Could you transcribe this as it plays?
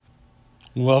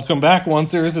Welcome back,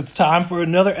 Oncers. It's time for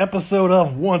another episode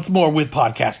of Once More with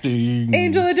Podcasting.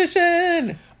 Angel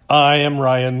Edition! I am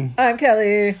Ryan. I'm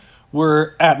Kelly.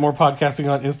 We're at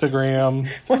Morepodcasting on Instagram.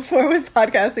 Once More with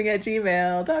Podcasting at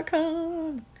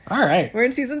gmail.com. All right. We're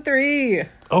in season 3.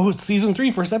 Oh, it's season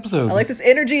 3, first episode. I like this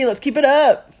energy. Let's keep it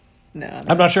up. No,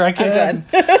 I'm not sure I can. I'm done.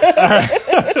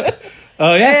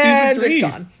 All right. And season 3. it's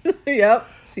gone. Yep.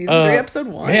 Season 3, episode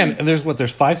 1. Man,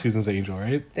 there's 5 seasons of Angel,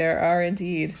 right? There are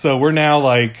indeed. So we're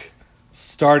now,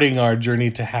 starting our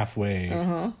journey to halfway,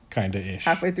 kind of ish.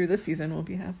 Halfway through this season, we'll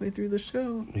be halfway through the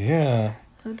show. Yeah.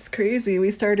 That's crazy.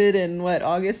 We started in,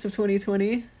 August of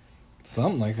 2020?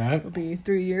 Something like that. It'll be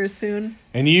 3 years soon.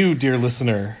 And you, dear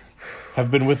listener,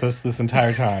 have been with us this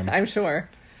entire time. I'm sure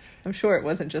it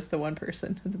wasn't just the one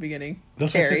person at the beginning.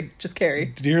 That's Carrie. Just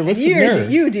Carrie. Dear listener.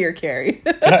 You, dear Carrie.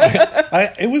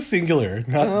 It was singular,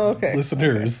 not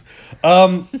listeners.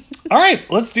 Okay. All right,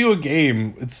 let's do a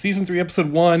game. It's season 3,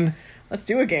 episode 1. Let's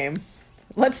do a game.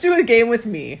 Let's do a game with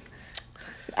me.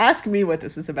 Ask me what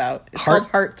this is about. It's called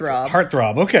Heartthrob.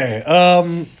 Heartthrob, okay.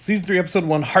 Season 3, episode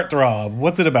 1, Heartthrob.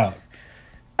 What's it about?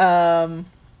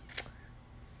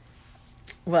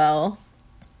 Well,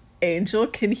 Angel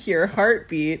can hear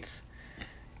heartbeats,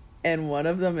 and one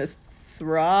of them is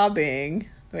throbbing.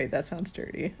 Wait, that sounds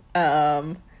dirty.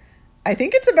 I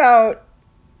think it's about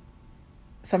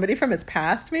somebody from his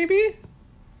past, maybe?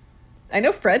 I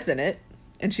know Fred's in it,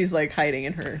 and she's, hiding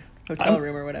in her hotel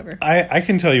room or whatever. I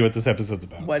can tell you what this episode's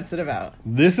about. What's it about?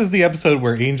 This is the episode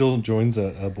where Angel joins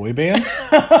a boy band.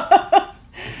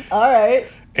 All right.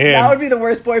 And that would be the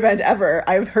worst boy band ever.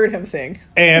 I've heard him sing.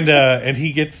 And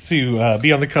he gets to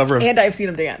be on the cover of... And I've seen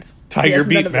him dance. Tiger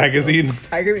Beat magazine.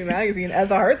 Tiger Beat magazine as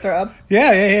a heartthrob.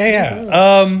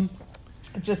 Yeah.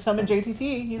 Just him and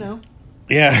JTT, you know.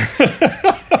 Yeah.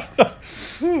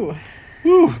 Whew,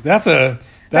 that's a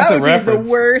reference. That would be the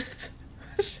worst.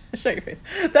 Shut your face.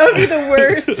 That would be the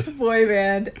worst boy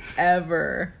band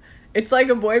ever. It's like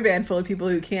a boy band full of people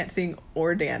who can't sing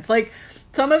or dance.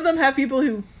 Some of them have people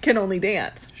who can only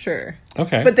dance, sure.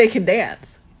 Okay. But they can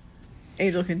dance.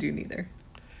 Angel can do neither.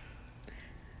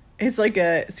 It's like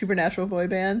a supernatural boy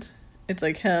band. It's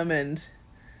like him and...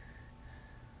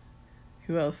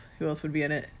 Who else? Who else would be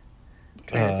in it? I'm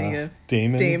trying to think of...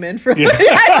 Damon from... Yeah.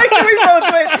 I like we both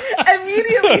went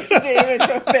immediately to Damon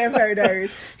from Vampire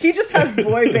Diaries. He just has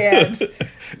boy band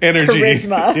energy.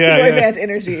 Charisma. Boy band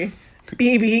energy.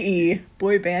 BBE.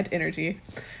 Boy band energy.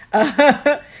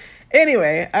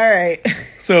 Anyway, all right.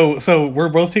 So we're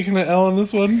both taking an L on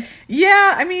this one?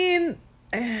 Yeah, I mean,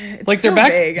 it's they're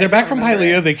back. vague. They're back from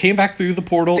Hylia. They came back through the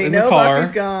portal in the car.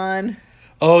 Buffy's gone.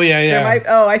 Oh yeah.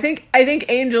 I think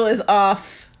Angel is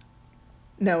off.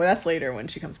 No, that's later when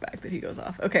she comes back that he goes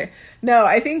off. Okay. No,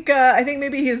 I think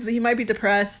maybe he might be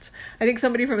depressed. I think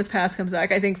somebody from his past comes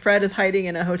back. I think Fred is hiding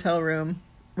in a hotel room,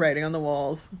 writing on the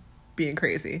walls, being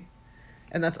crazy.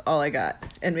 And that's all I got.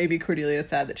 And maybe Cordelia is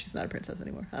sad that she's not a princess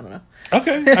anymore. I don't know.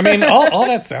 Okay. I mean, all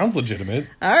that sounds legitimate.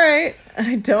 All right.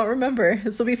 I don't remember.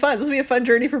 This will be fun. This will be a fun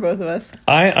journey for both of us.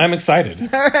 I'm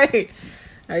excited. All right.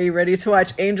 Are you ready to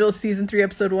watch Angel Season 3,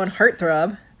 Episode 1,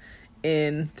 Heartthrob?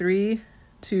 In 3,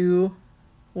 2,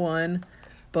 1...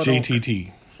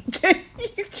 JTT.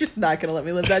 You're just not going to let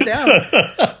me live that down.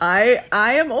 I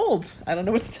am old. I don't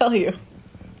know what to tell you.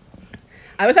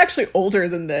 I was actually older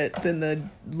than the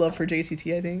love for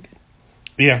JTT, I think.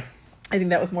 Yeah. I think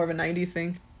that was more of a 90s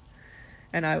thing.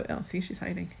 And see, she's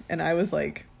hiding. And I was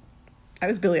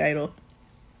Billy Idol.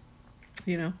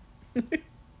 You know?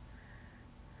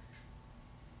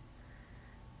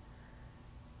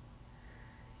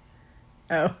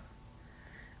 Oh.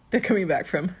 They're coming back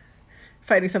from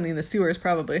fighting something in the sewers,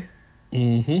 probably.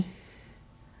 Mm-hmm.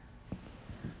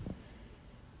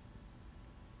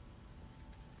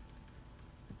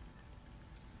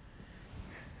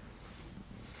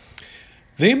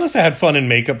 They must have had fun in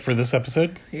makeup for this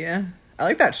episode. Yeah. I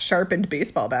like that sharpened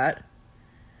baseball bat.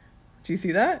 Do you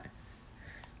see that?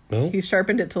 No. He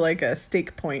sharpened it to a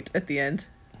stake point at the end.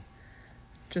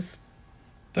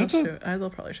 They'll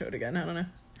probably show it again. I don't know.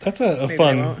 That's a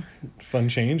fun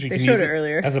change. They showed it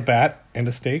earlier. As a bat and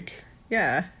a stake.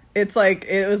 Yeah. It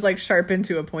was sharpened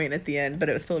to a point at the end, but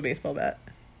it was still a baseball bat.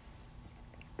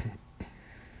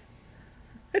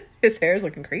 His hair is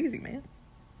looking crazy, man.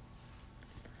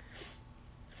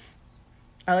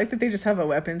 I like that they just have a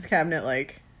weapons cabinet,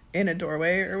 in a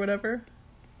doorway or whatever.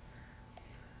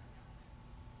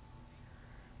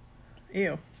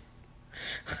 Ew.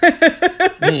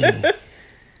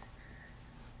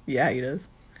 Yeah, he does.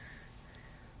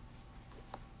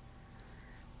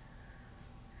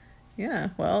 Yeah,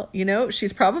 well,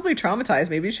 she's probably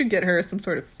traumatized. Maybe you should get her some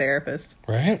sort of therapist.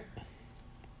 Right?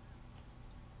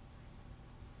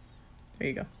 There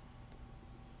you go.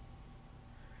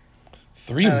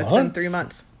 3 months? It's been 3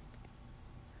 months.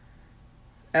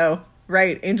 Oh,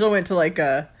 right. Angel went to like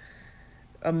a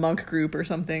monk group or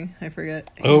something. I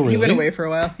forget. Oh, really? He went away for a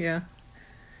while, yeah.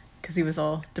 Because he was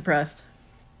all depressed.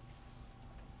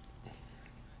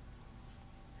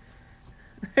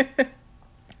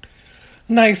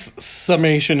 Nice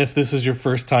summation if this is your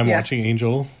first time Yeah. watching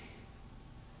Angel.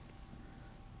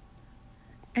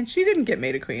 And she didn't get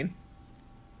made a queen.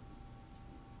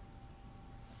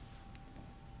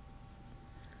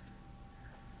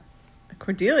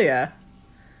 Cordelia.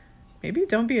 Maybe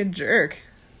don't be a jerk.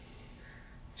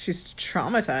 She's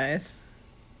traumatized.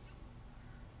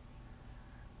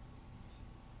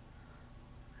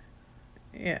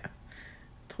 Yeah.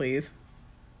 Please.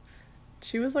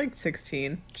 She was like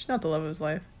 16. She's not the love of his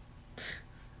life.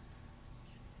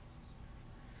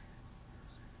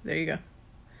 There you go.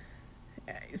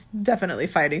 Yeah, he's definitely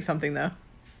fighting something, though.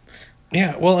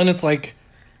 Yeah, well, and it's like,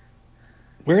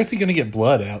 where is he going to get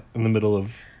blood out in the middle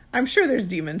of... I'm sure there's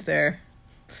demons there.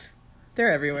 They're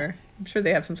everywhere. I'm sure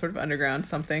they have some sort of underground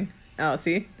something. Oh,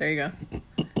 see? There you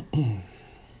go.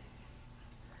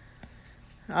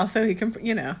 Also, he can,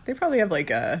 they probably have like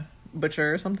a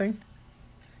butcher or something.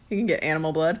 He can get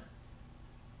animal blood.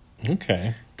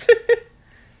 Okay.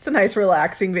 It's a nice,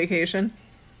 relaxing vacation.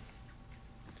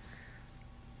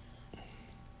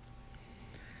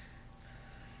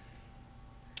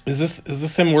 Is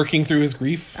this him working through his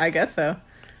grief? I guess so.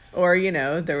 Or,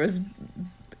 there was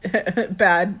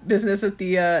bad business at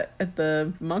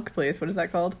the monk place. What is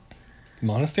that called?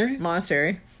 Monastery?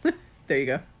 Monastery. There you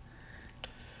go.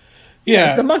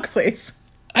 Yeah. The monk place.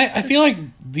 I feel like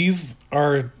these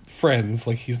are friends.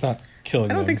 Like, he's not killing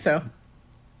them. I don't think so.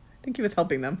 I think he was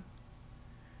helping them.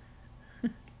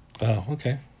 Oh,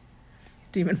 okay.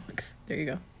 Demon monks. There you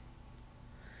go.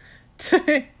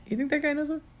 You think that guy knows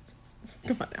what?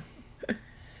 Come on now.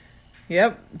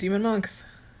 Yep, demon monks.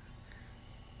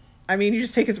 I mean, you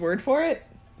just take his word for it.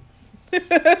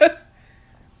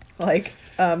 Like,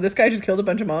 this guy just killed a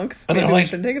bunch of monks. And Maybe we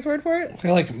shouldn't take his word for it.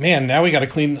 They're like, man, now we got to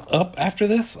clean up after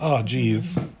this. Oh,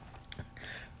 geez.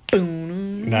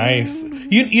 Boom. Nice.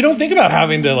 You don't think about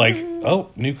having to like, oh,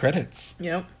 new credits.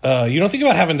 Yep. You don't think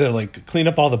about having to like clean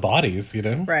up all the bodies,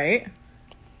 Right.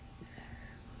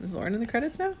 Is Lauren in the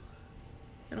credits now?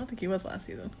 I don't think he was last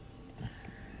season.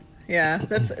 Yeah,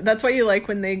 that's why you like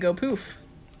when they go poof.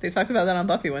 They talked about that on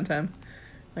Buffy one time.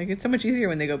 Like, it's so much easier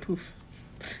when they go poof.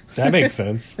 That makes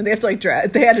sense. And they have to like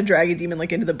they had to drag a demon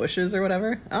like into the bushes or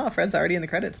whatever. Oh, Fred's already in the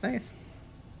credits. Nice.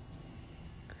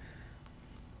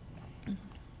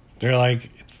 They're like,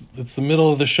 it's the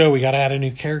middle of the show. We got to add a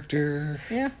new character.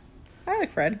 Yeah, I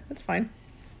like Fred. That's fine.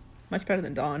 Much better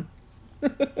than Dawn.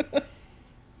 Even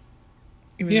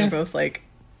though they're both like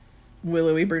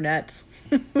willowy brunettes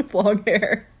with long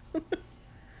hair.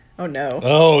 Oh no.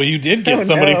 Oh, you did get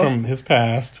somebody from his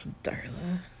past.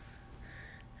 Darla.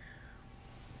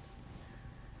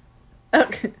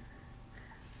 Okay.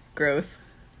 Gross.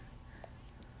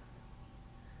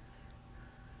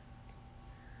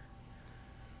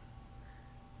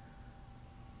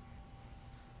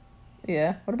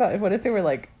 Yeah. What if they were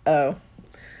like, oh,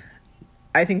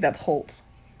 I think that's Holtz.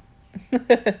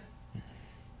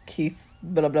 Keith,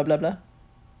 blah, blah, blah, blah.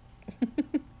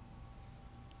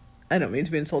 I don't mean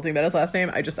to be insulting about his last name.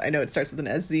 I know it starts with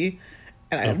an SZ,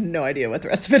 and I have no idea what the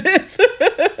rest of it is.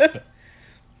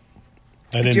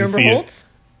 I didn't Do you remember see Holtz?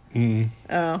 it. Mm.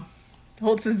 Oh.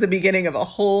 Holtz is the beginning of a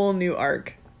whole new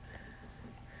arc.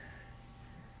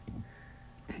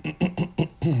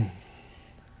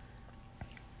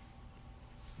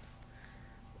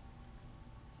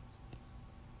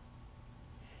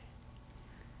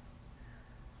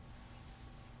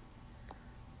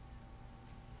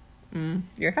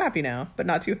 You're happy now, but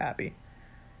not too happy.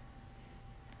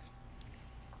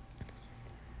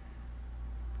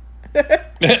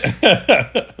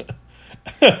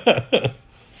 A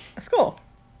skull.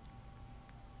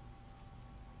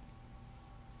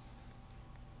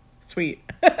 Sweet.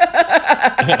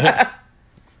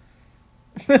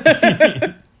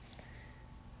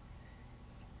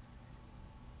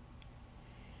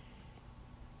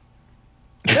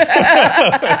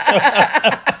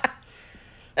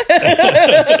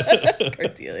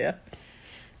 Cordelia.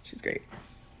 She's great.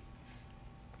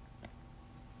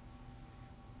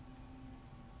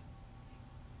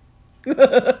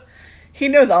 He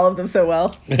knows all of them so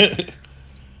well.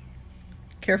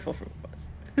 Careful for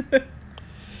us.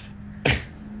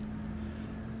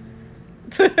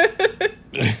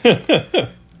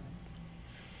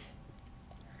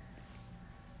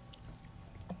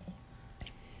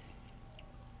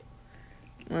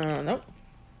 Nope.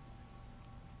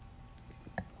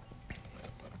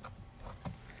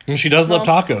 And she does love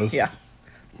tacos. Yeah.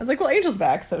 I was like, well, Angel's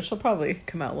back, so she'll probably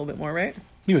come out a little bit more, right?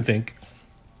 You would think.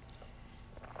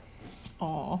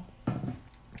 Aw.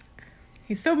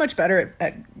 He's so much better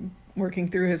at working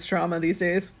through his trauma these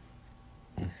days.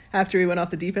 After he went off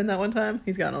the deep end that one time,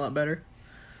 he's gotten a lot better.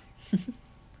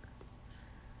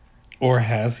 Or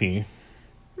has he?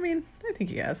 I mean, I think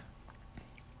he has.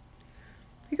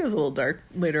 He goes a little dark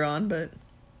later on, but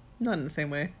not in the same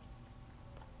way.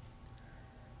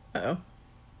 Uh-oh.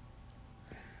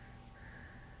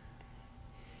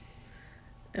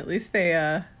 At least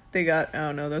they got...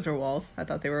 Oh, no, those are walls. I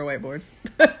thought they were whiteboards.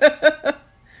 At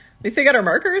least they got our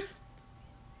markers.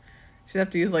 She'd have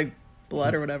to use, like,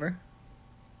 blood or whatever.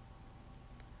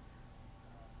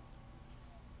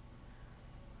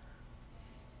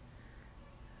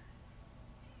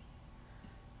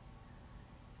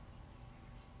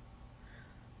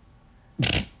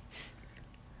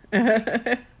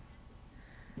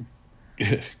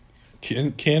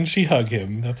 Can she hug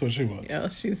him? That's what she wants. Yeah,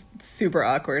 she's super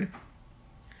awkward.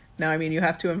 No, I mean, you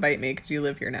have to invite me because you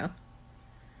live here now.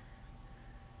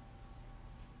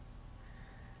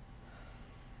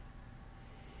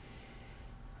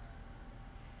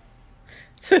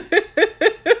 Doesn't he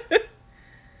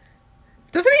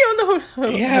own the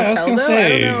hotel? Yeah, I was gonna say.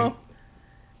 I don't know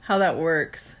how that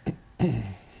works.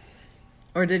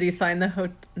 Or did he sign the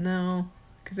hotel? No,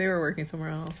 because they were working somewhere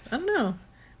else. I don't know.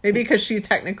 Maybe because she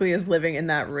technically is living in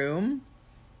that room.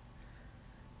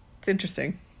 It's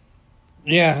interesting.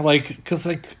 Yeah, like, because,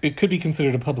 like, it could be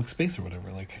considered a public space or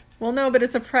whatever. Like, well, no, but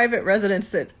it's a private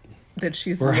residence that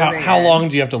she's or living how in. long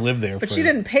do you have to live there? But she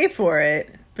didn't pay for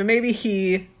it. But maybe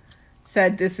he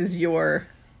said, this is your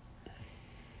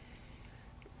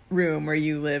room where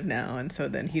you live now. And so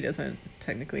then he doesn't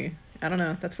technically... I don't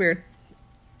know. That's weird.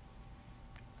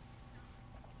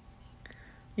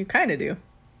 You kind of do.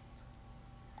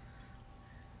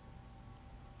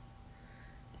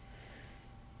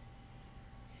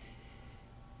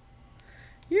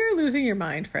 You're losing your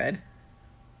mind, Fred.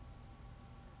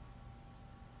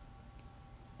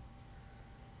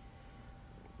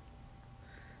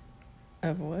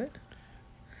 Of what?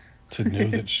 To know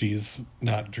that she's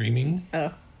not dreaming.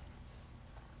 Oh.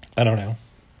 I don't know.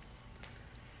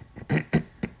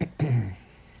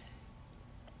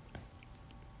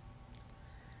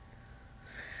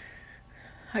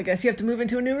 I guess you have to move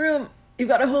into a new room. You've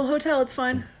got a whole hotel. It's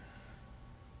fine.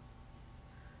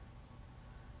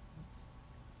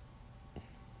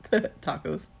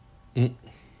 Tacos. Mm.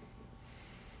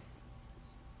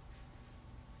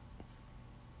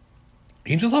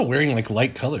 Angel's all wearing like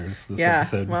light colors this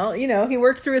episode. Well, you know, he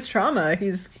worked through his trauma.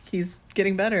 He's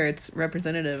getting better. It's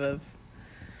representative of,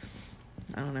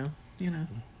 I don't know, you know.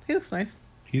 He looks nice.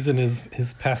 He's in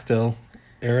his pastel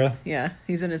era. Yeah,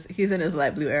 he's in his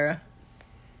light blue era.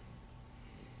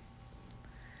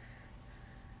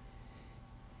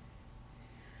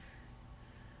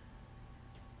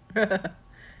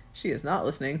 She is not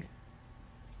listening.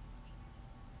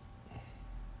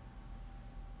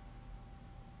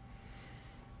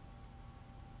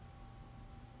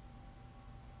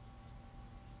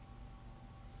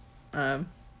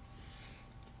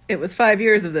 It was 5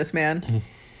 years of this, man.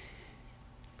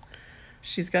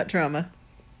 She's got trauma.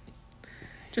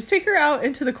 Just take her out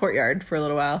into the courtyard for a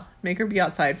little while. Make her be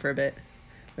outside for a bit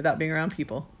without being around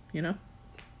people, you know?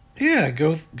 Yeah,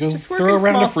 go throw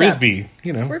around a frisbee, steps.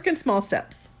 You know. Work in small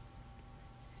steps.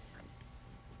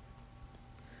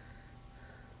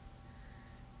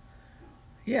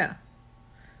 Yeah.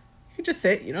 You can just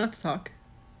sit. You don't have to talk.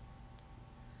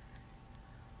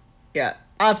 Yeah,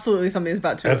 absolutely something's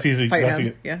about to That's easy. fight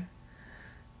him. Yeah.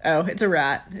 Oh, it's a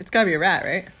rat. It's gotta be a rat,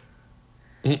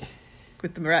 right?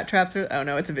 With the rat traps? Oh,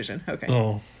 no, it's a vision. Okay.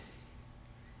 Oh.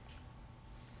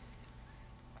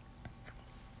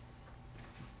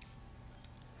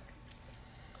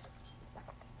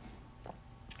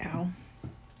 Ow.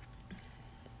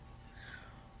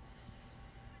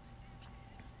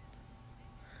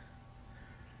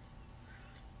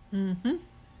 Mm-hmm.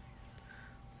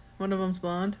 One of them's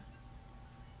blonde.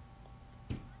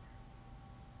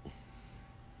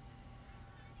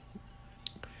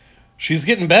 She's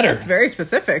getting better. It's very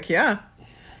specific, yeah.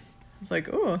 It's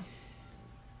like, ooh.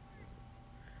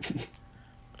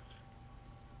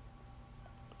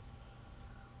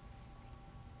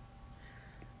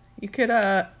 You could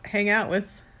hang out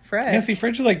with Fred. Yeah, see,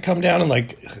 Fred should like come down and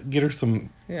like get her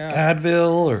some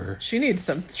Advil or... She needs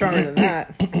some stronger than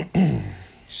that.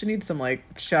 She needs some like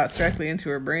shots directly into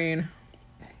her brain.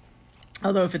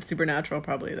 Although if it's supernatural,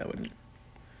 probably that wouldn't.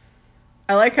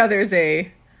 I like how there's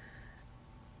a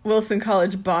Wilson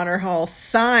College Bonner Hall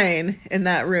sign in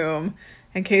that room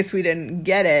in case we didn't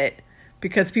get it.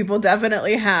 Because people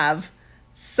definitely have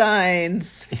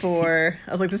signs for...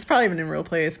 I was like, this is probably even in a real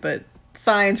place, but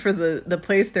signs for the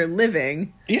place they're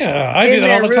living. Yeah, I do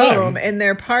that all the time. In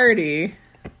their party.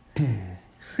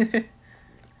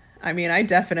 I mean, I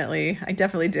definitely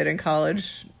did in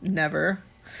college. Never.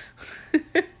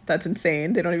 That's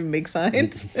insane. They don't even make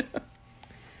signs.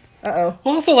 Uh-oh.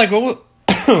 Well, also, like, what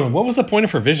was the point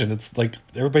of her vision? It's like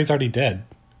everybody's already dead.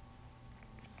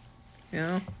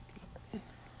 Yeah.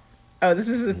 Oh, this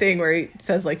is the thing where he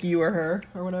says, like, you or her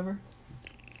or whatever.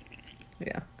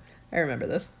 Yeah. I remember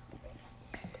this.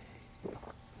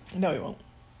 No, he won't.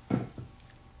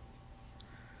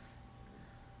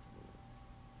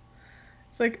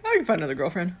 It's like, oh, I can find another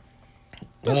girlfriend.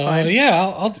 That's fine. Yeah,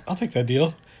 I'll take that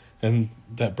deal. And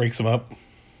that breaks him up.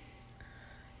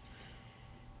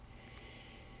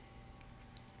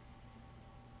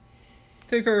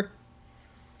 Take her.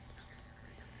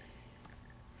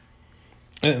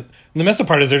 And the messed up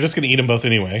part is they're just going to eat them both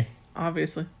anyway.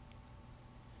 Obviously.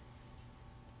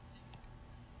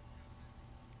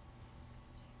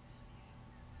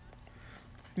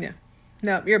 Yeah.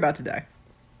 No, you're about to die.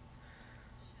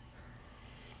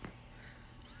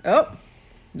 Oh.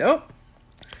 Nope.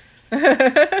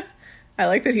 I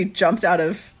like that he jumped out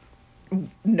of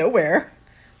nowhere.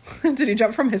 Did he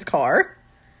jump from his car?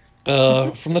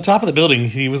 From the top of the building,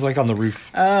 he was like on the roof.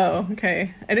 Oh,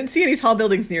 okay. I didn't see any tall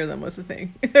buildings near them was the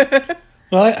thing.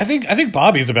 Well, I think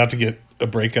Bobby's about to get a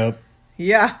breakup.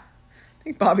 Yeah. I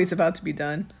think Bobby's about to be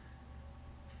done.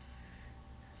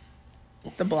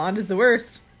 The blonde is the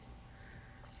worst.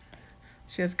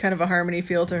 She has kind of a Harmony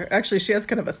feel to her. Actually, she has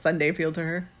kind of a Sunday feel to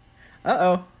her.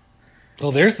 Uh-oh. Oh,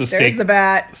 there's the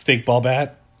bat. Steak ball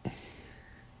bat.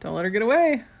 Don't let her get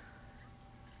away.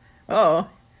 Oh.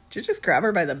 Did you just grab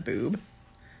her by the boob?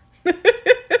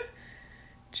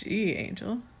 Gee,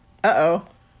 Angel. Uh-oh.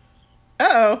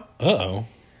 Uh-oh. Uh-oh.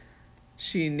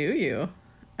 She knew you.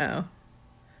 Oh.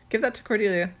 Give that to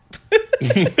Cordelia.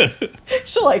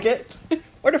 She'll like it.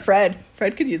 Or to Fred.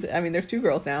 Fred could use it. I mean, there's 2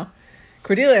 girls now.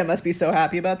 Cordelia must be so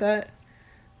happy about that.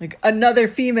 Like, another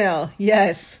female.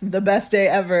 Yes. The best day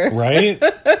ever. Right?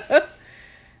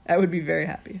 I would be very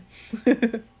happy.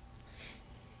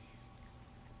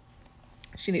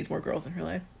 She needs more girls in her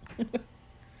life.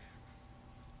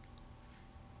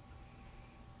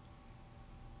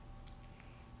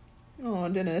 Oh,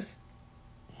 Dennis.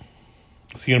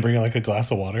 Is he going to bring her like a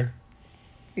glass of water?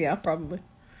 Yeah, probably.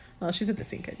 Well, she's at the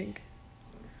sink, I think.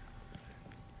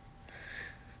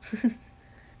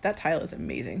 That tile is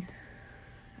amazing.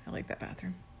 I like that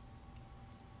bathroom.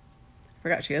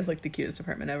 Forgot she has like the cutest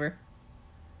apartment ever.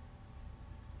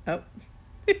 Oh.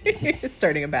 It's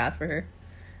starting a bath for her.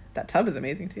 That tub is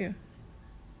amazing too.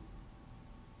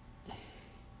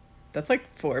 That's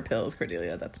like 4 pills,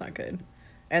 Cordelia. That's not good.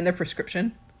 And their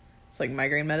prescription. It's like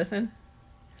migraine medicine.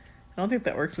 I don't think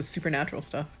that works with supernatural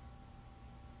stuff.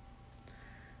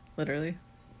 Literally.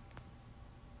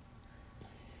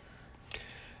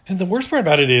 And the worst part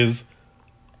about it is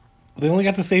they only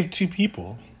got to save 2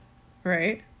 people.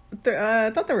 Right? I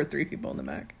thought there were 3 people in the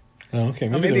Mac. Oh, okay.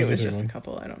 Maybe it was just a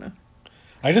couple. I don't know.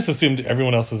 I just assumed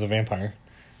everyone else was a vampire.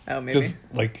 Oh, maybe. Because,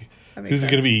 like, who's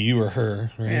going to be, you or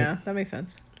her, right? Yeah, that makes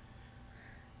sense.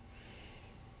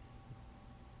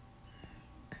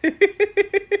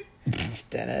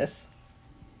 Dennis.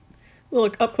 A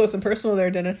little up close and personal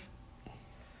there, Dennis.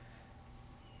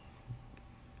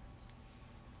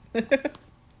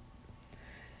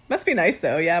 Must be nice,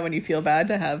 though, yeah, when you feel bad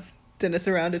to have Dennis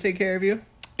around to take care of you.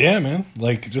 Yeah, man.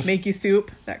 Like, just... make you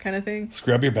soup, that kind of thing.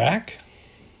 Scrub your back.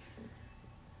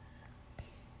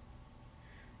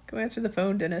 Go answer the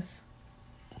phone, Dennis.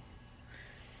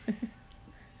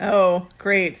 Oh,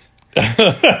 great.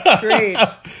 Great.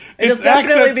 It'll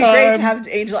definitely be great to have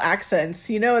Angel accents.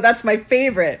 You know, that's my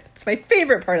favorite. It's my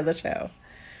favorite part of the show.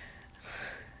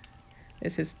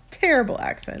 Is his terrible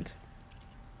accent.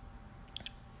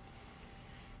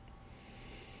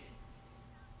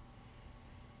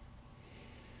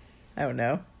 Oh,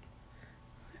 no.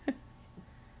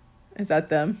 Is that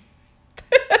them?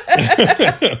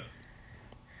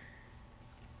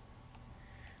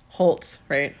 Holtz,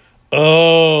 right?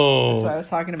 Oh. That's what I was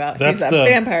talking about. That's He's a the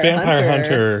vampire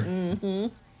hunter. Mm-hmm.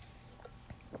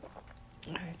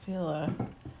 I feel a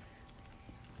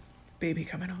baby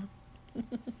coming on.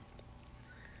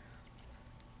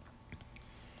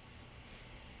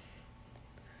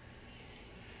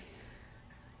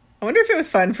 I wonder if it was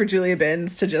fun for Julia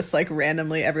Benz to just like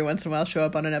randomly every once in a while show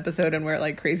up on an episode and wear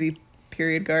like crazy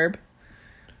period garb.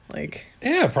 Like,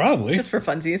 yeah, probably. Just for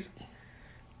funsies.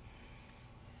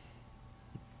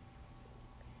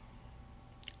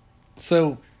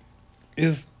 So,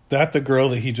 is that the girl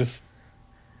that he just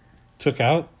took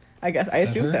out? I guess. I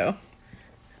assume so.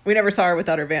 We never saw her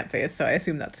without her vamp face, so I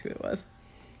assume that's who it was.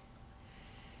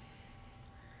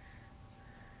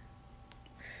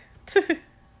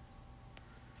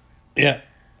 Yeah.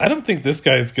 I don't think this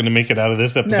guy's going to make it out of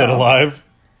this episode alive.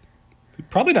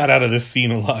 Probably not out of this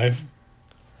scene alive.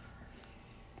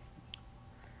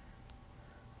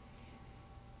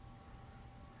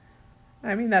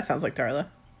 I mean, that sounds like Darla.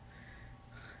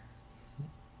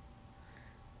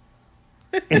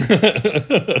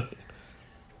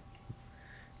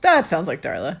 That sounds like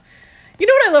Darla. You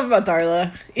know what I love about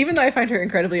Darla? Even though I find her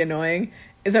incredibly annoying,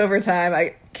 is over time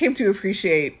I came to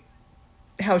appreciate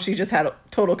how she just had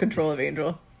total control of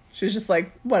Angel. She was just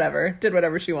like, whatever, did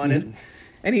whatever she wanted.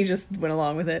 And he just went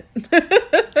along with it.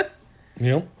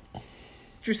 Yep.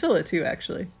 Drusilla, too,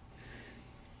 actually.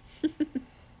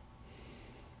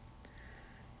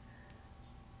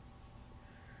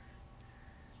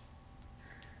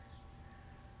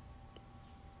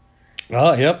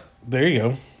 Oh, yep. There you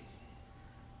go.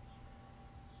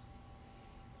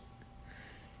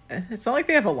 It's not like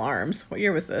they have alarms. What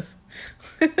year was this?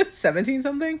 17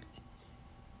 something?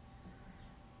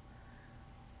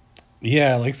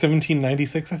 Yeah, like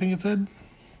 1796, I think it said.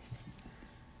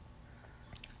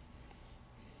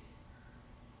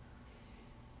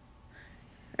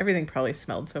 Everything probably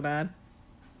smelled so bad.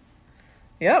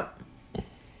 Yep.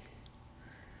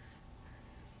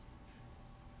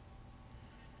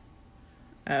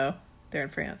 Oh, they're in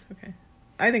France. Okay.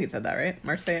 I think it said that, right?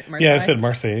 Marseille? Yeah, I said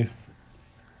Marseille.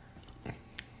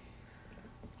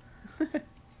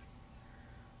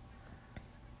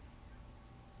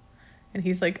 And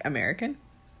he's like American.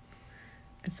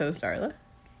 And so is Darla.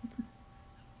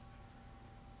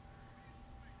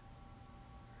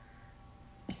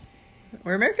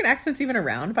 Were American accents even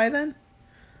around by then?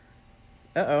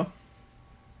 Uh-oh.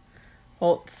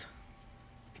 Holtz.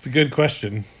 It's a good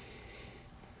question.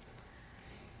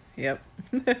 Yep.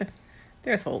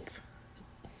 There's Holtz.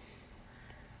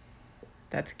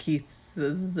 That's Keith.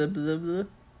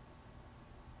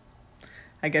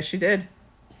 I guess she did.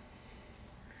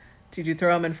 Did you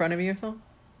throw him in front of you or something?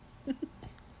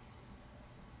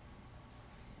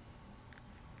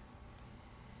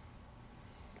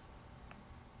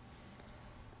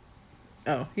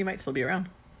 Oh, he might still be around.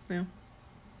 Yeah.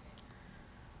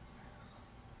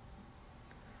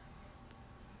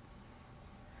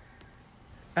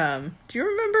 Do you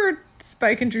remember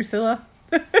Spike and Drusilla?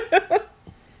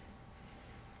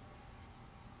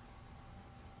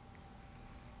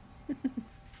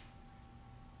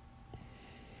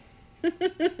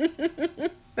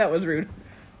 That was rude.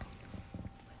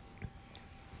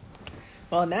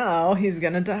 Well, now he's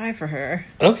gonna die for her.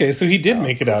 Okay, so he did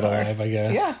make it out alive, I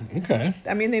guess. Yeah. Okay.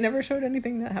 I mean, they never showed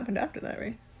anything that happened after that,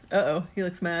 right? Uh-oh, he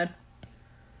looks mad.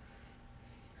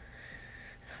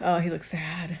 Oh, he looks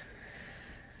sad.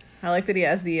 I like that he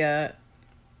has the,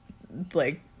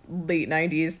 like, late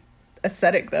 90s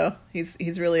aesthetic, though.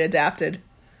 He's really adapted.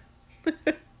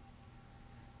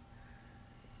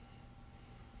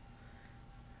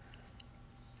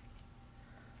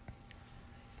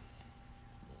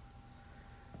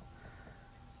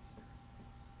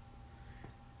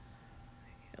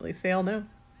 At least they all know.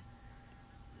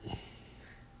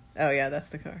 Oh, yeah, that's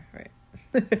the car, right.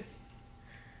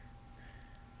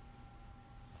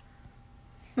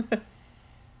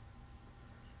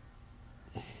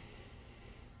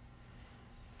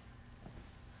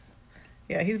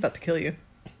 Yeah, he's about to kill you.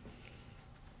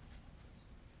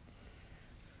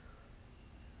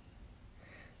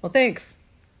 Well, thanks.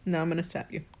 Now I'm going to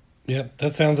stab you. Yep,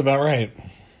 that sounds about right.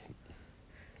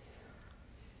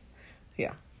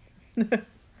 Yeah.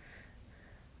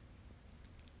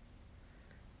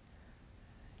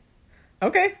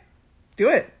 Okay. Do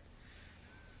it.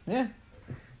 Yeah.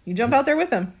 You jump out there with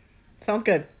him. Sounds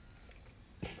good.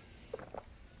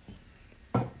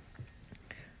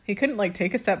 He couldn't, like,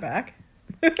 take a step back.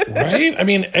 Right? I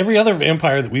mean, every other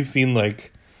vampire that we've seen,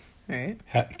 like, Right.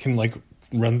 Can, like,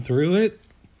 run through it.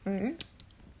 Right.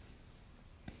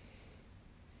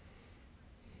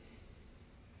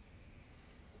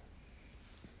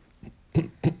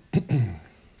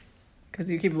 Because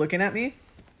you keep looking at me?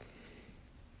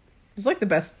 It's like the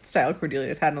best style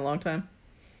Cordelia's had in a long time.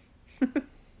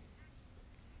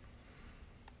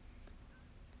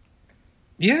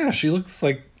 Yeah, she looks,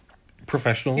 like,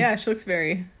 professional. Yeah, she looks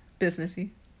very businessy.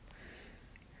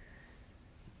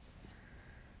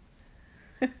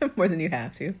 More than you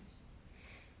have to.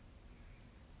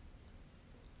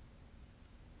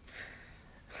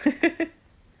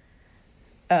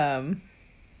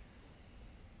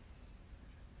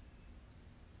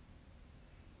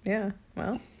 Yeah,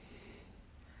 well.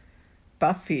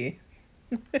 Buffy.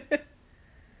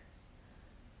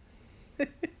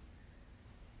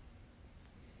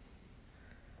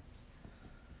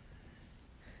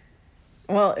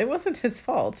 Well, it wasn't his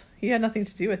fault. He had nothing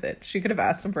to do with it. She could have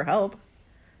asked him for help,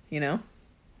 you know?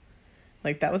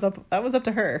 Like, that was up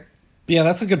to her. Yeah,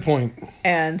 that's a good point.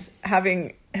 And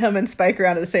having him and Spike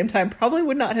around at the same time probably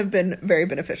would not have been very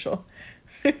beneficial.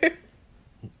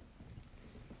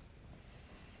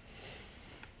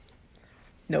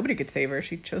 Nobody could save her.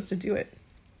 She chose to do it.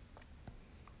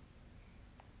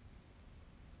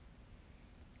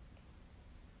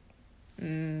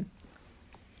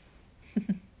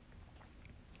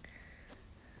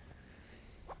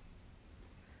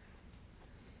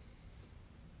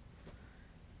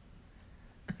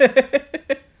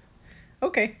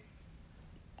 Okay.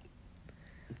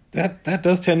 That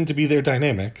does tend to be their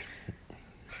dynamic.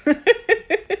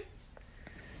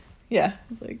 Yeah,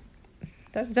 it's like,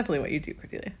 that's definitely what you do,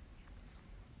 Cordelia.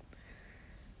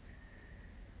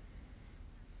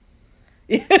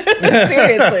 Yeah,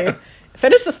 seriously.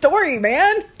 Finish the story,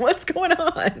 man. What's going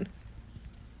on?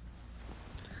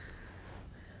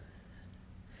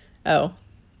 Oh,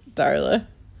 Darla.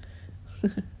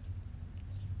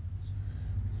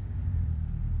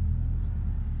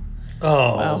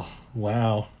 Oh,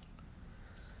 wow.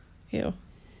 Ew.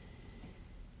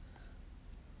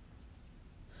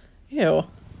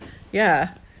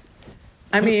 Yeah.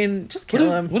 I mean, just kill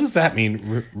him. What does that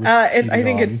mean? I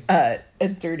think it's a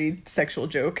dirty sexual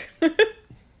joke.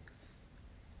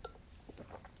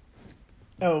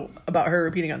 Oh, about her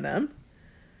repeating on them?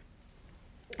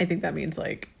 I think that means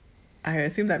like, I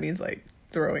assume that means like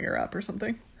throwing her up or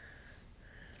something.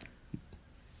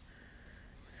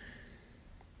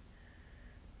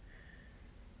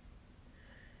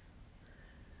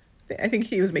 I think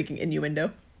he was making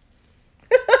innuendo.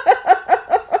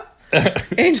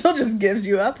 Angel just gives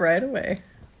you up right away.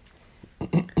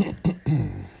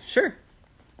 Sure.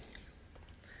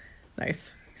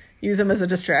 Nice. Use him as a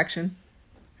distraction.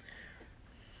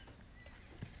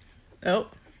 Oh.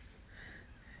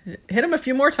 Hit him a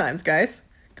few more times, guys.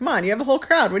 Come on, you have a whole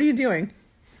crowd. What are you doing?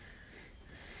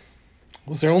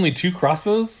 Was there only 2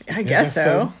 crossbows? I guess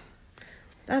so.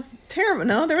 That's terrible.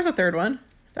 No, there was a third one.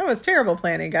 That was terrible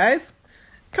planning, guys.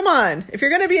 Come on. If you're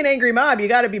going to be an angry mob, you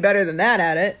got to be better than that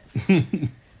at it.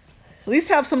 At least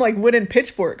have some like wooden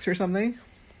pitchforks or something.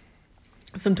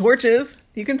 Some torches.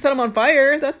 You can set them on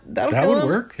fire. That'll that kill would them.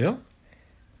 Work, yeah.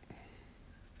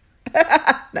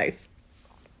 Nice.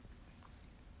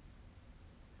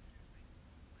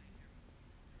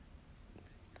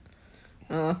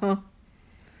 Uh-huh.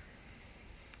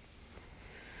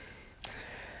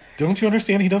 Don't you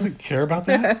understand he doesn't care about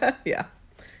that? Yeah.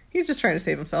 He's just trying to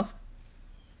save himself.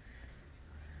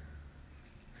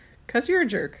 'Cause you're a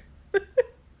jerk.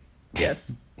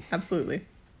 Yes, absolutely.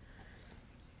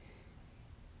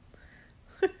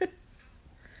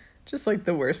 Just like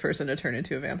the worst person to turn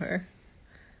into a vampire.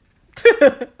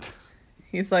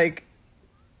 He's like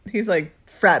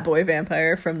frat boy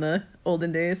vampire from the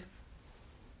olden days.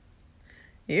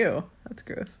 Ew, that's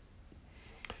gross.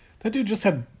 That dude just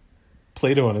had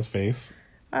Play-Doh on his face.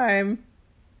 I'm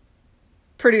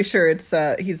pretty sure it's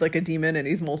he's like a demon and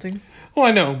he's molting. Well,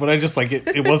 I know, but I just like it.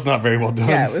 It was not very well done.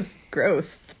 Yeah, it was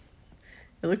gross.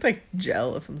 It looked like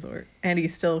gel of some sort, and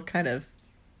he's still kind of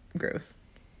gross.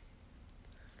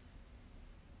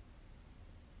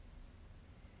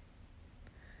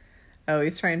 Oh,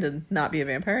 he's trying to not be a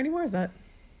vampire anymore? Is that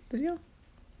the deal?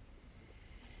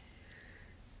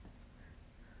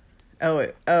 Oh,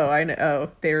 I know.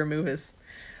 Oh, they remove his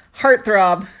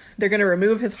heartthrob. They're going to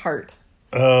remove his heart.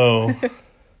 Oh.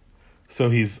 So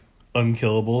he's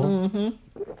unkillable?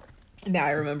 Mm-hmm. Now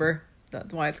I remember.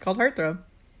 That's why it's called Heartthrob.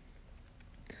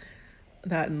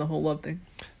 That and the whole love thing.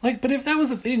 Like, but if that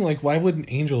was a thing, like, why wouldn't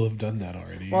Angel have done that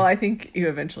already? Well, I think you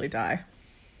eventually die.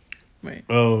 Right.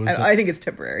 Oh, I think it's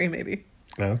temporary, maybe.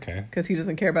 Okay. Because he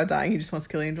doesn't care about dying. He just wants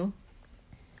to kill Angel.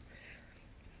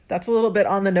 That's a little bit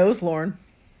on the nose, Lorne.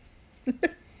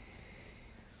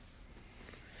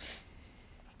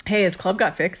 Hey, his club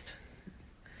got fixed.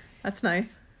 That's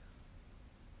nice.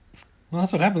 Well,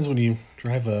 that's what happens when you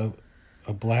drive a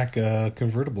black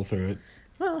convertible through it.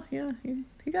 Well, yeah,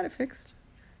 he got it fixed.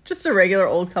 Just a regular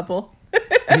old couple.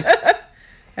 I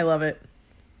love it.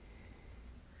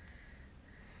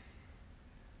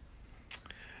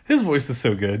 His voice is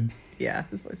so good. Yeah,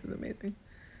 his voice is amazing.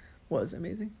 Was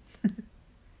amazing.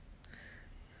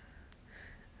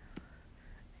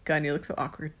 God, you look so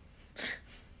awkward.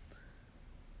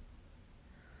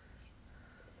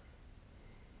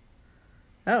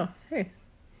 Oh, hey.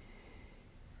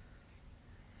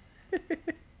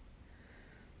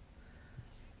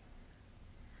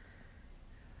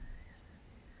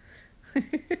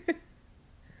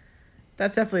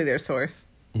 That's definitely their source.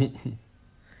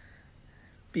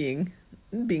 being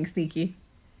sneaky.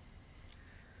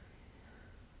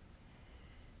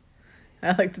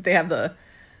 I like that they have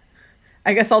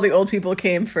I guess all the old people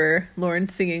came for Lauren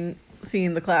singing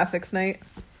the classics night.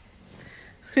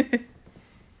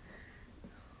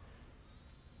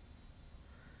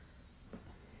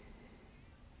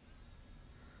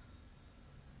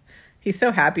 He's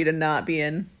so happy to not be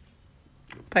in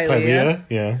Pylea.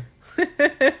 Yeah.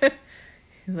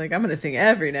 He's like, I'm going to sing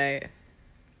every night.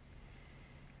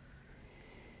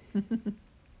 All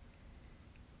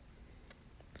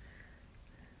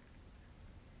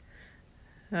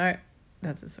right.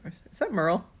 That's his source. Is that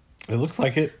Merle? It looks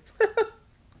like it.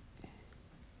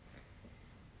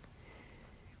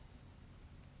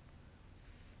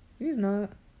 He's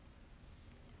not.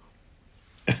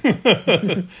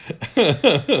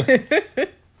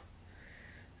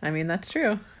 I mean, that's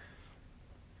true.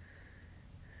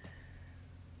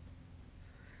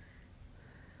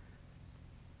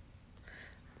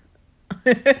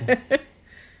 I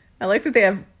like that they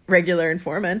have regular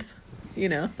informants. You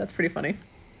know, that's pretty funny.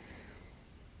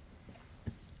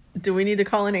 Do we need to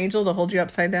call an angel to hold you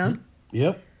upside down?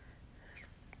 Yep.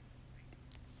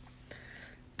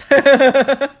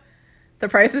 The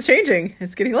price is changing.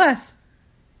 It's getting less.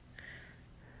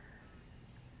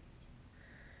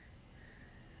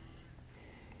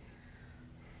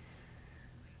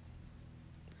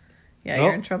 Yeah,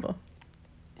 you're in trouble.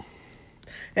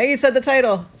 Yeah, you said the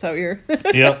title, so you're...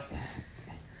 Yep.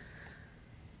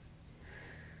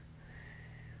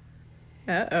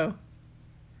 Uh-oh.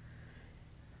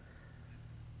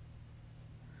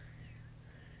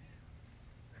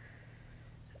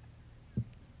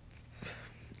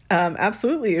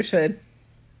 Absolutely you should.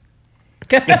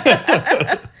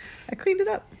 I cleaned it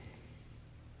up.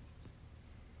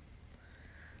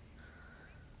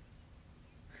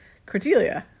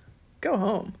 Cordelia, go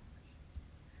home.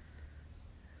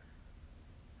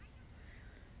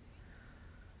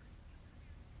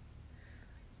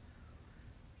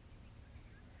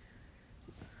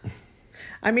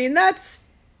 I mean, that's,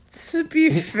 to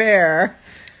be fair...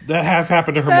 That has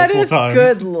happened to her multiple times. That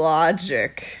is good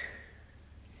logic.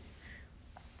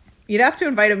 You'd have to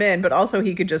invite him in, but also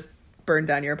he could just burn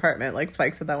down your apartment like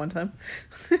Spike said that one time.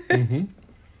 Mm-hmm.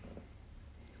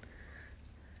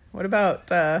 What about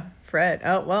Fred?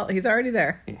 Oh, well, he's already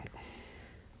there.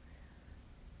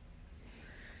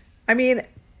 I mean,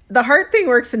 the heart thing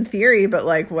works in theory, but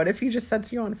like, what if he just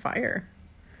sets you on fire?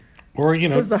 Or, you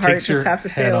know, does the heart just have to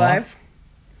stay alive? Off.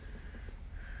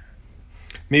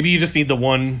 Maybe you just need the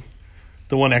one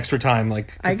extra time,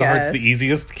 like, because the heart's the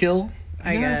easiest to kill.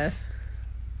 I guess.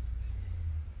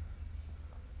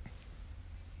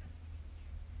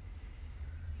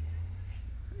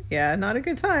 Yeah, not a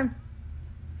good time.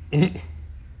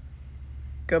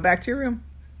 Go back to your room.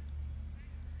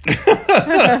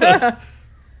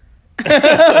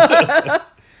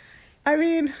 I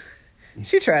mean,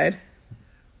 she tried.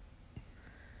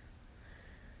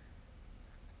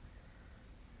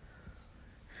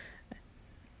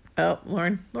 Oh,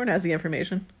 Lauren has the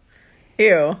information.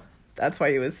 Ew. That's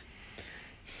why he was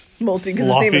molting,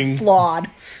 because his name is Slod.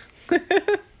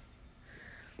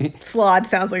 Slod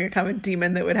sounds like a kind of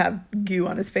demon that would have goo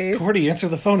on his face. Cordy, answer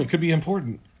the phone. It could be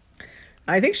important.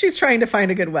 I think she's trying to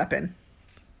find a good weapon.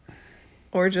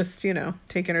 Or just, you know,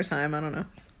 taking her time. I don't know.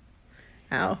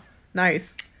 Ow.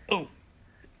 Nice. Oh,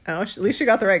 at least she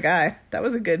got the right guy. That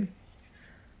was a good...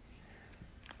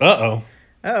 Uh-oh.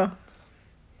 Oh.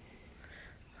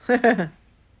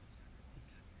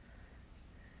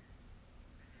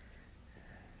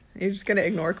 You're just gonna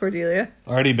ignore Cordelia?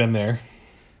 Already been there.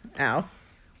 Ow.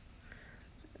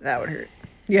 That would hurt.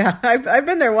 Yeah, I've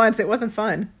been there once. It wasn't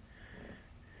fun.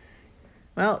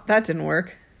 Well, that didn't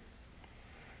work.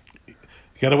 You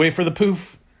gotta wait for the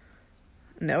poof.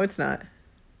 No, it's not.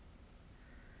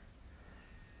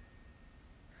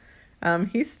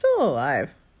 He's still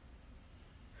alive.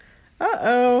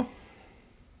 Uh-oh.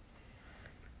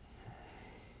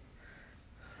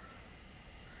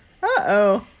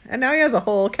 Uh-oh. And now he has a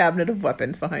whole cabinet of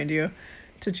weapons behind you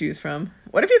to choose from.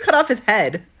 What if you cut off his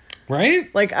head? Right?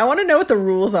 Like, I want to know what the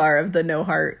rules are of the no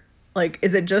heart. Like,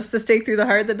 is it just the stake through the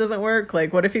heart that doesn't work?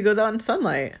 Like, what if he goes out in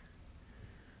sunlight?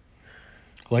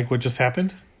 Like what just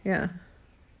happened? Yeah.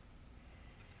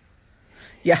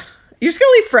 Yeah. You're just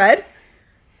gonna leave Fred?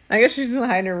 I guess she's gonna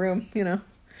hide in her room, you know.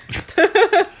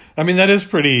 I mean, that is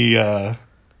pretty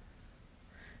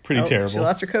terrible. She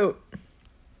lost her coat.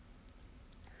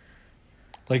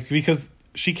 Like, because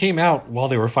she came out while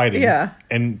they were fighting. Yeah.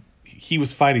 And he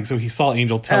was fighting, so he saw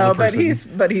Angel tell the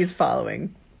person. But he's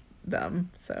following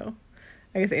them, so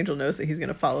I guess Angel knows that he's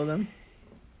gonna follow them.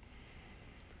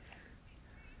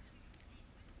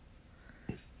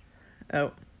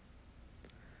 Oh.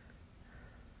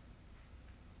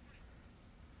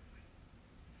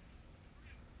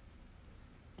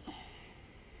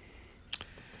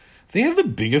 They have the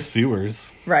biggest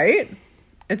sewers. Right?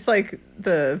 It's like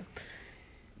the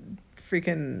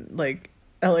freaking, like,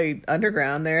 LA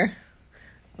Underground there.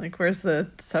 Like, where's the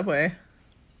subway?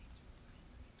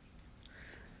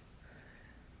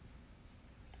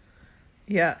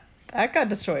 Yeah, that got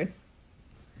destroyed.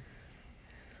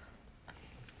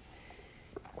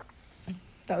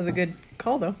 That was a good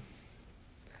call, though.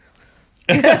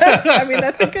 I mean,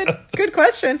 that's a good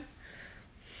question.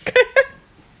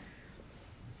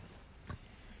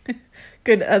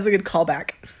 That's a good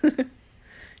callback.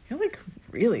 You're like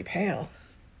really pale.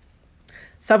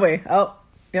 Subway. Oh,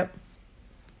 yep.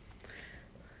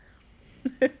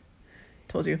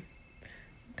 Told you.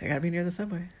 They gotta be near the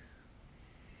subway.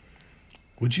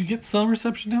 Would you get cell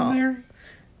reception down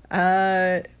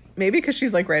there? Maybe because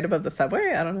she's like right above the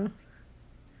subway. I don't know.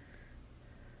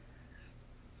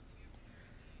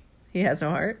 He has no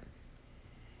heart.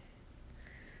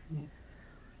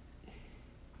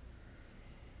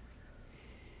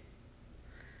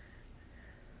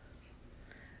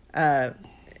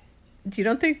 You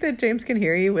don't think that James can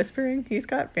hear you whispering? He's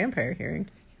got vampire hearing.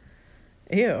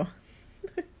 Ew.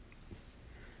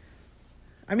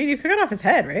 I mean, you could cut off his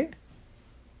head, right?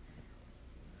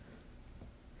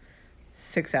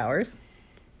 6 hours.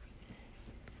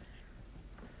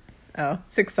 Oh,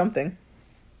 6 something.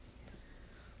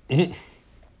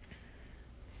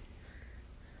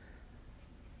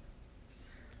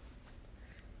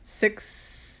 Six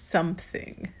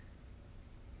something.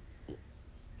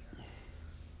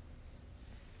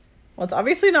 Well, it's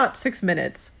obviously not 6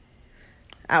 minutes.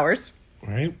 Hours.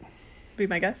 Right. Be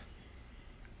my guess.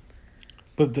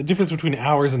 But the difference between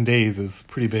hours and days is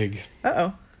pretty big.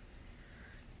 Uh-oh.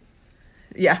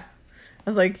 Yeah. I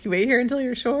was like, you wait here until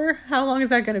you're sure? How long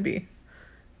is that going to be?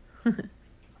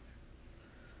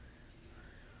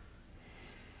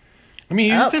 I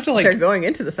mean, you just have to, like... They're going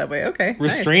into the subway. Okay.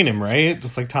 Restrain him, right?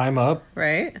 Just, like, tie him up.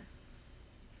 Right.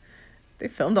 They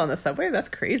filmed on the subway? That's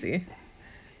crazy.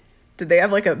 Did they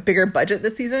have, like, a bigger budget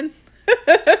this season?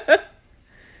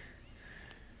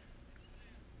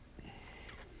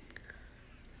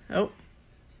 Oh.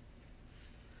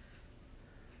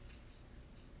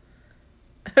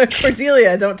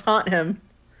 Cordelia, don't taunt him.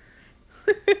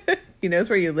 He knows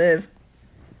where you live.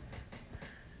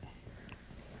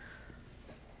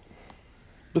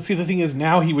 But see, the thing is,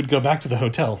 now he would go back to the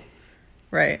hotel.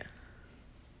 Right.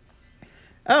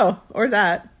 Oh, or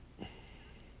that.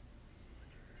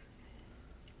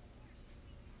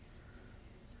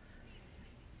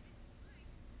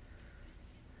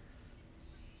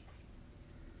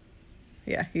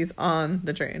 Yeah, he's on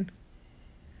the train.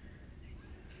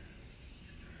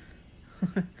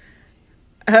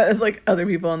 It's like other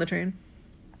people on the train.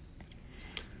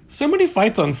 So many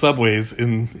fights on subways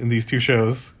in these two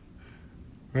shows.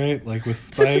 Right? Like with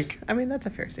Spike. I mean, that's a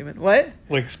fair statement. What?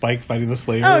 Like Spike fighting the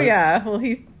slaver. Oh, yeah. Well,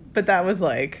 but that was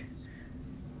like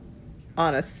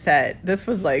on a set. This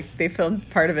was like, they filmed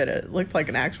part of it. It looked like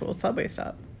an actual subway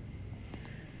stop.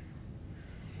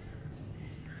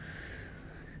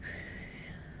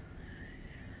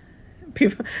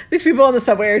 These people on the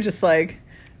subway are just like,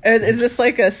 is this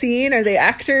like a scene? Are they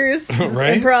actors? Is this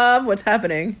right? Improv? What's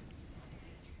happening?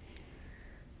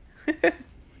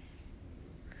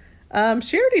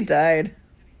 She already died.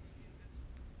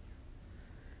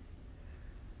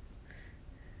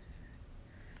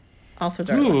 Also,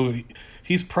 Darla. Ooh,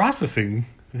 he's processing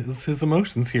his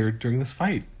emotions here during this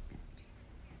fight.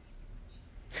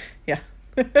 Yeah.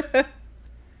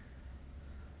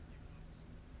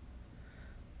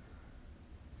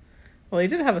 Well, he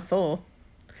did have a soul.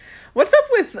 What's up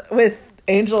with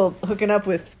Angel hooking up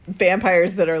with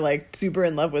vampires that are like super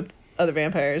in love with other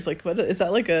vampires? Like, what is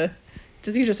that like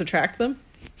does he just attract them?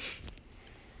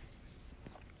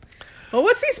 Well,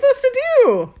 what's he supposed to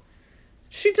do?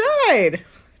 She died,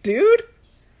 dude.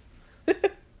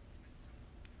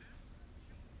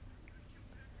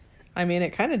 I mean,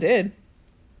 it kind of did.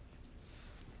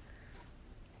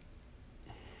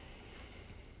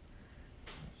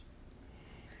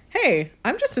 Hey,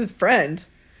 I'm just his friend.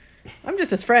 I'm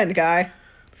just his friend, guy.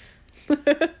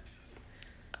 I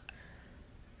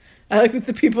like that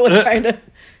the people are trying to...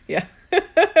 Yeah.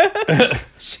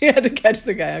 She had to catch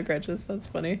the guy on crutches. That's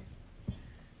funny.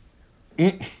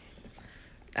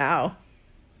 Ow.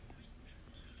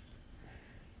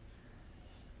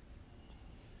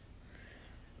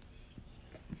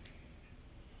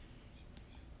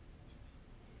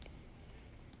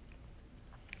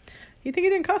 You think it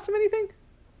didn't cost him anything?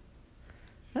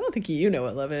 I don't think you know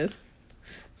what love is.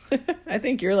 I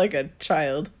think you're like a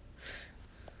child.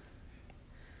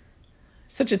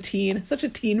 Such a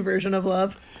teen version of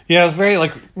love. Yeah, it's very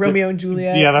like Romeo and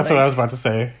Juliet. Yeah, that's what I was about to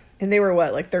say. And they were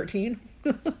what, like 13?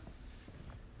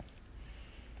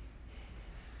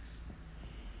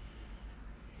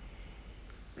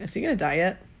 Is he gonna die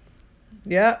yet?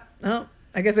 Yeah. Oh,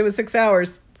 I guess it was 6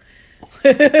 hours.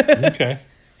 Okay.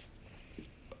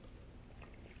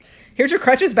 Here's your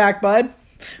crutches back, bud.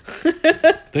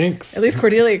 Thanks. At least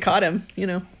Cordelia caught him, you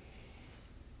know.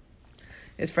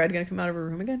 Is Fred gonna come out of her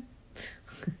room again?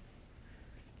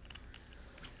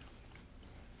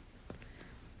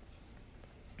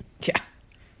 Yeah.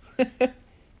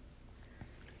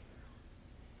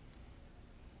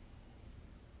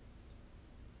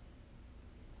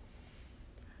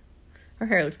 Her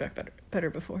hair looked back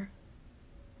better before.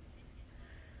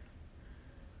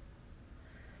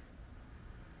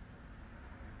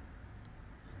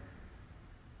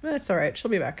 That's all right. She'll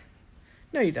be back.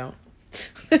 No, you don't.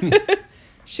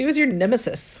 She was your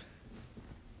nemesis.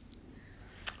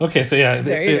 Okay, so yeah,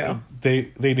 there you go.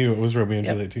 They knew it was Romeo and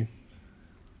Juliet too.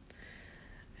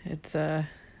 It's I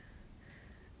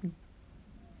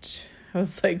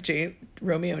was like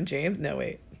Romeo and James. No,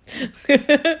 wait.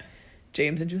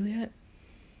 James and Juliet.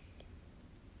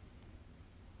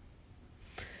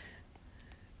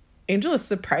 Angel is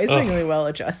surprisingly well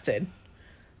adjusted.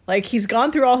 Like, he's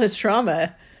gone through all his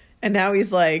trauma, and now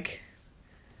he's like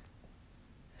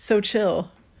so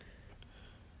chill.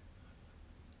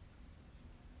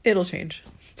 It'll change.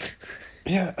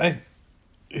 Yeah,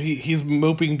 he's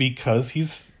moping because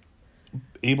he's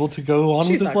able to go on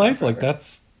with his life. Like,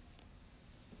 that's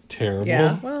terrible.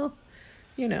 Yeah, well,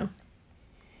 you know.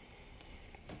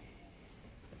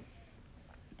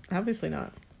 Obviously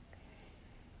not.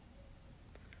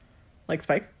 Like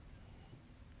Spike?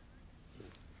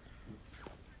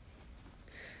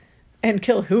 And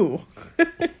kill who?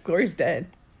 Glory's dead.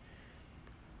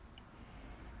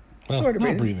 Well, sort of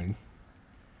not breathing.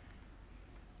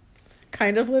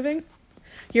 Kind of living?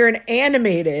 You're an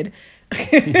animated.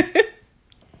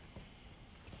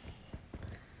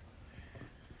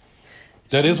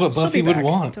 That is what Buffy would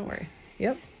want. Don't worry.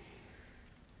 Yep.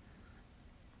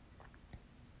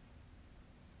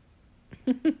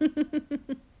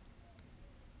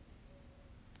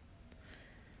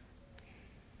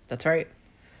 That's right.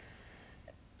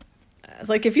 It's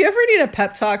like, if you ever need a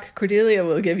pep talk, Cordelia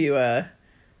will give you a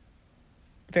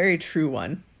very true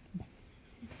one.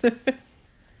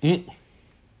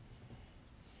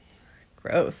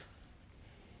 Gross.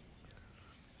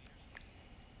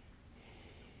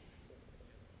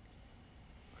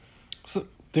 So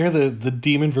they're the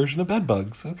demon version of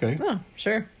bedbugs. Okay. Oh,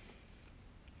 sure.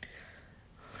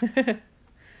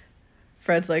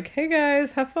 Fred's like, hey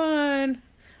guys, have fun.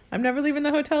 I'm never leaving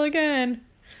the hotel again.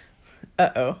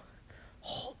 Uh-oh.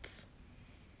 Holtz.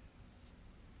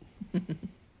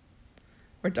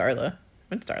 Or Darla.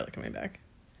 When's Darla coming back?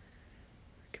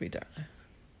 Could be Darla.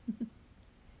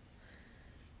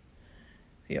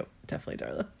 Yep, definitely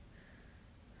Darla.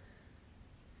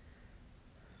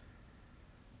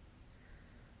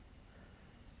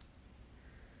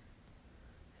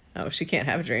 Oh, she can't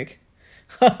have a drink.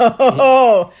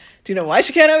 Oh, do you know why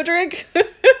she can't have a drink?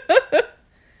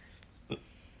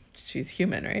 She's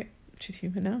human, right? She's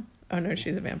human now? Oh, no,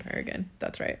 she's a vampire again.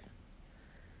 That's right.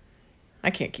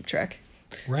 I can't keep track.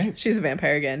 Right. She's a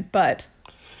vampire again, but...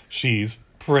 she's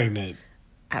pregnant.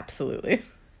 Absolutely.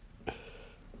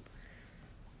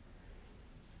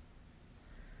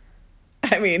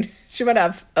 I mean, she might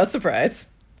have a surprise.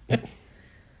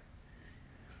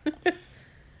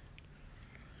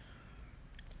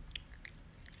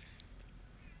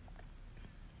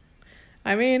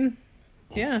 I mean,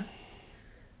 yeah.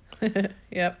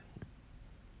 Yep.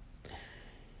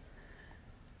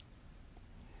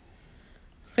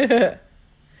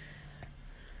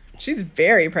 She's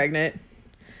very pregnant.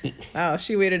 Wow,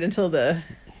 she waited until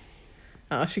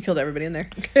she killed everybody in there.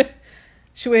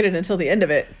 She waited until the end of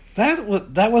it.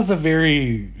 That was a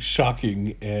very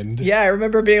shocking end. Yeah, I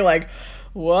remember being like,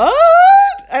 what?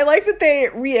 I like that they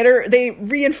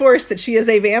reinforced that she is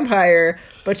a vampire,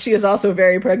 but she is also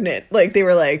very pregnant. Like, they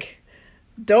were like,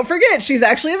 don't forget, she's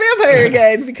actually a vampire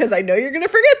again, because I know you're going to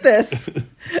forget this.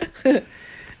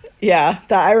 Yeah,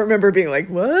 I remember being like,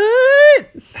 what?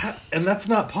 And that's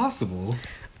not possible.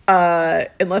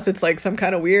 Unless it's like some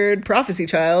kind of weird prophecy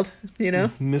child, you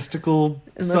know? Mystical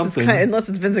something. Unless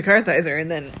it's Vincent Kartheiser, and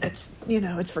then it's,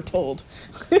 it's foretold.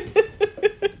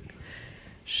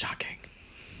 Shocking.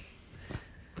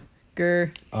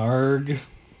 Grr. Arg.